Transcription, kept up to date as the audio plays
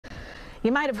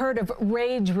You might have heard of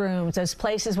rage rooms, those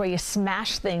places where you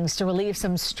smash things to relieve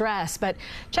some stress. But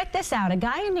check this out. A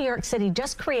guy in New York City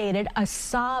just created a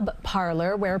Sob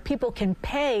Parlour where people can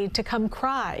pay to come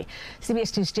cry.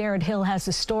 CBS 2's Jared Hill has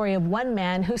the story of one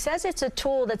man who says it's a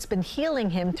tool that's been healing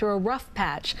him through a rough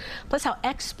patch, plus how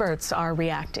experts are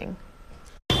reacting.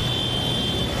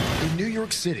 In New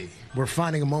York City, where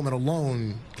finding a moment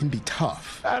alone can be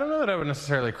tough. I don't know that I would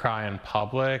necessarily cry in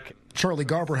public. Charlie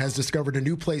Garber has discovered a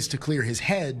new place to clear his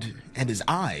head and his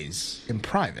eyes in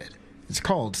private. It's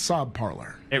called Sob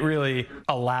Parlour. It really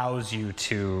allows you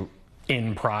to,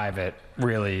 in private,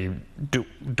 really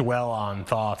dwell on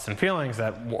thoughts and feelings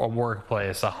that a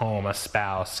workplace, a home, a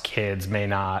spouse, kids may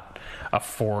not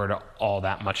afford all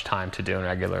that much time to do in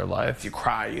regular life. You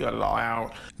cry, you let it all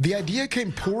out. The idea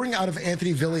came pouring out of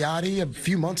Anthony Vigliotti a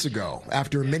few months ago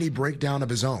after a mini breakdown of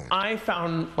his own. I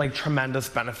found tremendous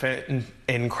benefit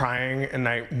in crying, and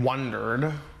I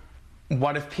wondered,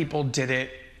 what if people did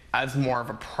it as more of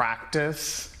a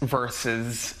practice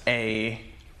versus a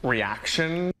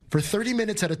reaction? For 30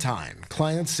 minutes at a time,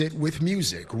 clients sit with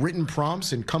music, written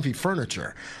prompts, and comfy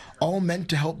furniture, all meant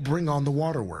to help bring on the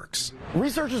waterworks.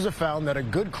 Researchers have found that a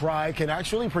good cry can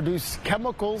actually produce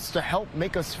chemicals to help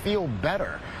make us feel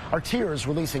better. Our tears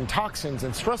releasing toxins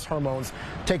and stress hormones,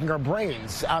 taking our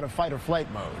brains out of fight or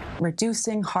flight mode.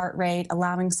 Reducing heart rate,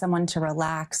 allowing someone to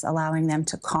relax, allowing them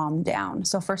to calm down.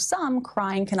 So for some,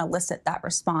 crying can elicit that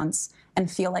response and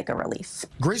feel like a relief.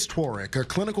 Grace Tworick, a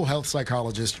clinical health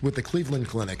psychologist with the Cleveland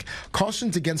Clinic,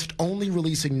 cautions against only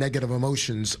releasing negative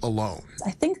emotions alone.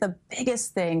 I think the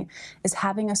biggest thing is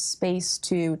having a space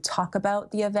to talk about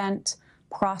the event,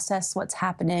 process what's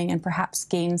happening, and perhaps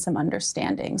gain some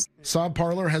understandings. Sob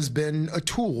Parlour has been a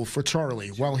tool for Charlie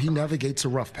while he navigates a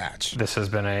rough patch. This has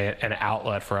been an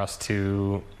outlet for us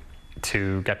to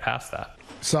get past that.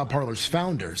 Sob Parlour's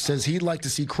founder says he'd like to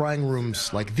see crying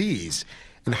rooms like these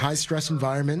in high-stress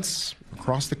environments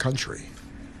across the country.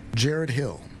 Jared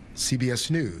Hill, CBS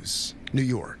News, New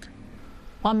York.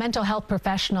 While mental health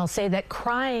professionals say that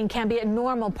crying can be a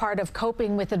normal part of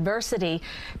coping with adversity,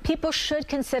 people should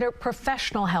consider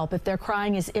professional help if their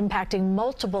crying is impacting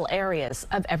multiple areas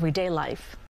of everyday life.